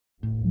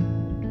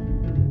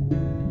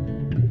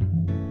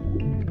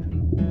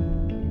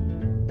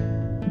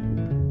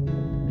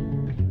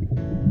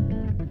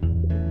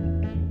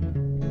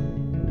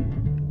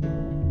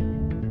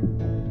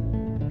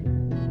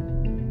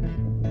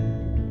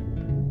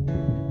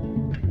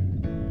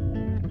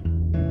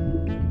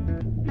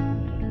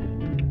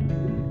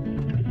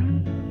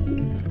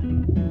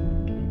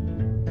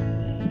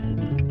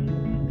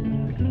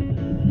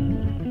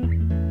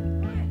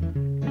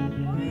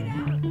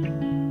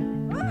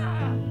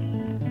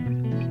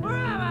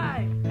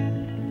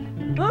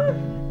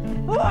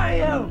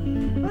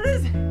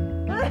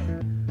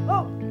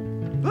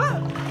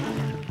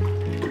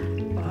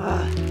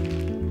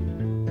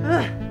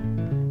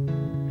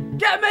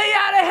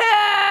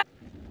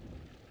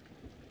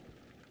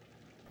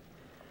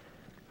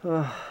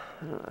I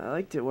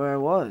liked it where I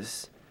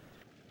was.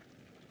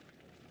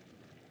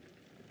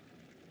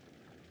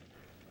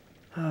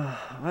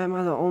 Why am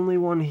I the only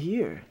one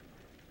here?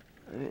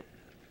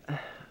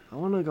 I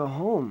want to go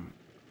home.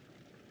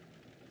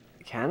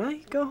 Can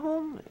I go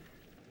home?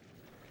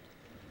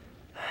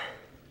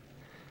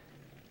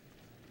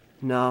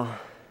 No,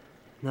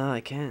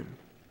 I can't.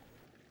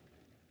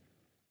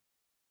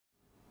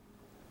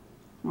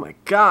 Oh my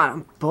god,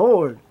 I'm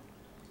bored.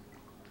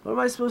 What am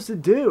I supposed to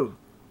do?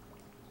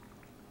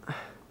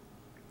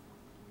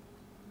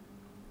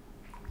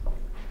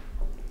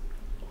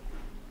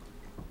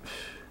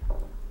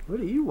 What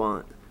do you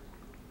want?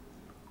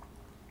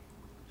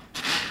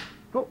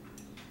 Oh.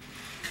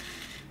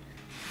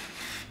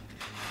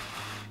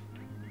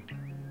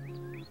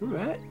 All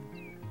right.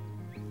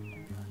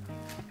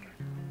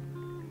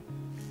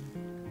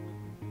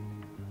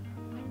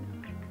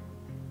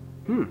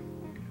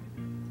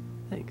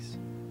 Thanks.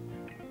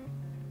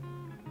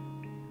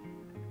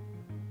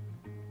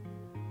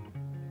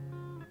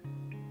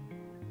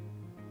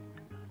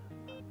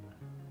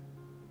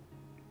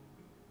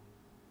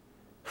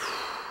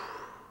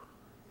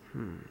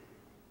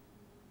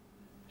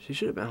 She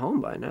should have been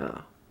home by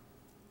now.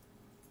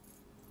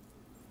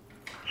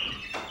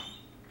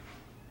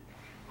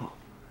 Oh,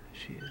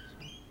 she is.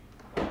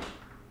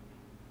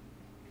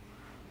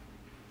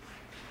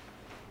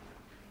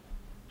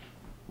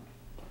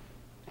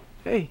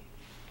 Hey.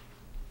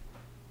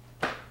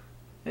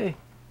 Hey.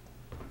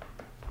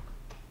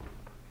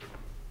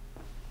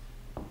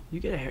 You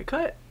get a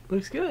haircut?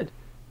 Looks good.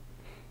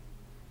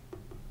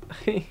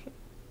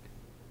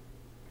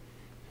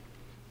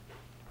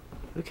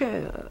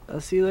 Okay,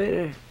 I'll see you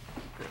later.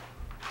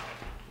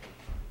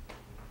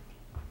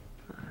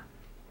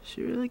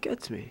 She really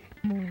gets me.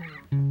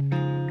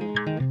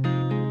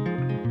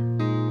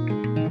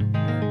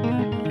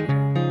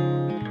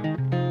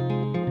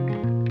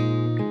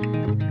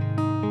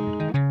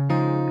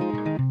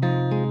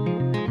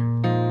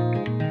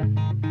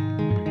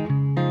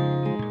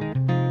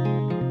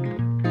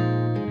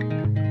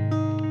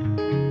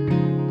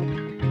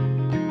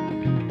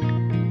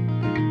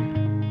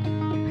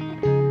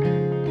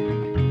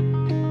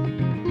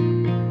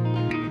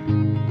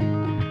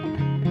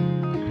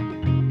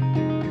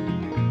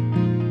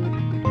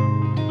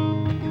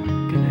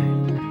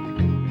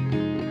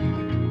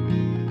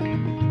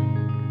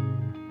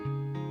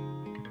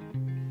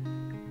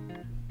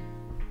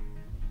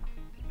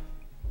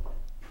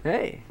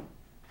 Hey.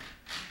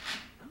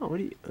 Oh, what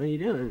are you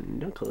doing?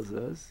 Don't close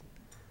those.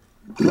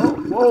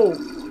 Whoa,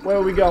 where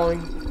are we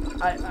going?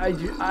 I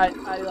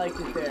like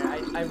it there.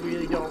 I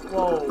really don't.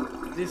 Whoa,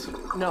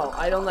 no,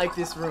 I don't like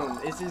this room.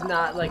 This is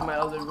not like my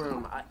other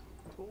room.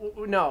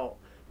 No,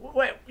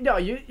 wait, no,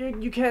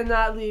 you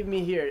cannot leave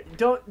me here.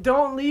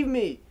 Don't leave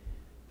me,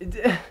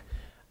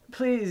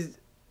 please.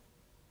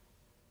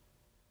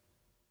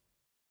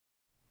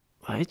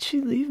 Why'd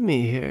she leave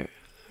me here?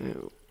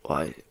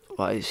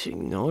 Why is she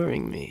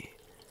ignoring me?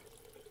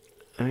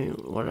 I mean,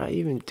 what did I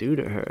even do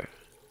to her?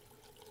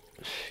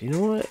 You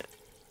know what?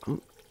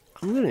 I'm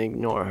gonna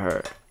ignore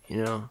her,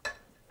 you know?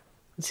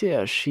 Let's see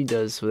how she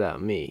does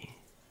without me.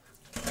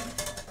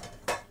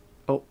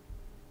 Oh.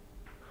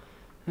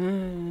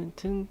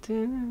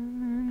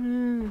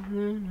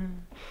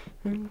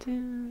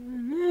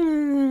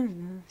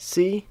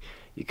 See?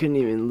 You couldn't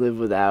even live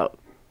without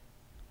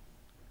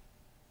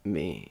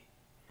me.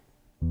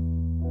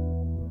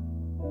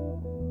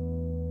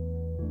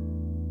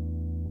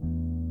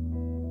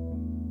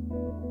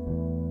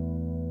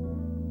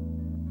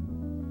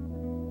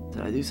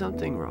 Did I do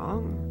something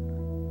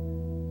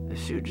wrong? If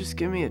she would just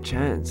give me a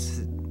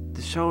chance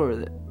to show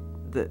her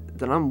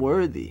that I'm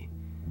worthy.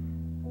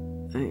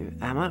 I mean,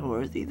 am I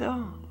worthy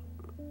though?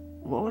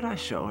 What would I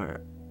show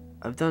her?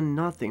 I've done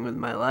nothing with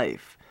my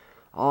life.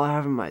 All I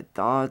have are my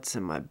thoughts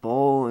and my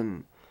bowl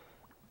and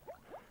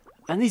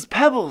these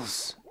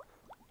pebbles.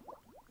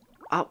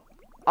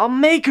 I'll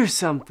make her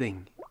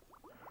something.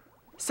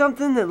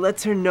 Something that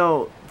lets her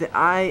know that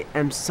I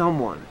am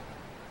someone.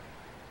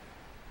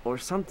 Or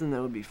something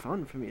that would be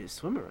fun for me to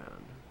swim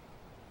around.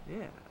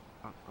 Yeah,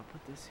 I'll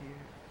put this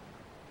here.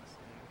 This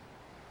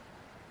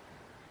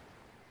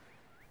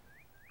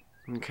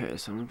there. Okay,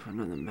 so I'm gonna put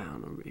another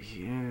mound over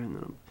here, and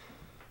then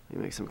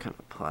I'll make some kind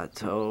of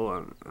plateau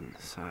on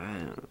the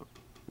side. I'll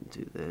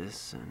do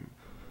this, and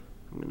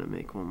I'm gonna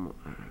make one more.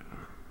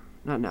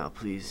 Not now,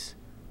 please.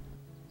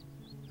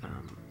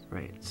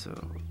 Right. So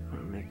I'm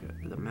gonna make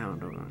the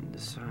mound over on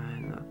this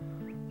side.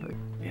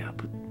 Yeah,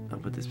 I'll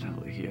put this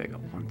pebble here. I got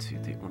 1, 2,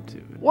 3, 1, 2.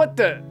 What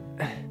the?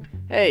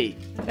 Hey.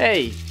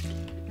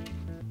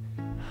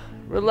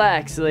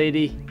 Relax,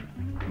 lady.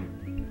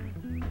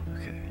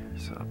 Okay,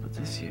 so I'll put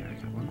this here. I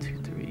got 1,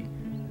 2, 3.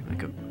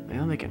 Maybe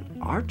I'll make an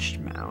arched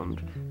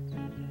mound.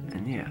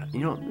 And yeah, you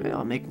know, maybe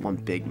I'll make one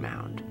big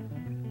mound,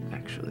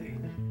 actually.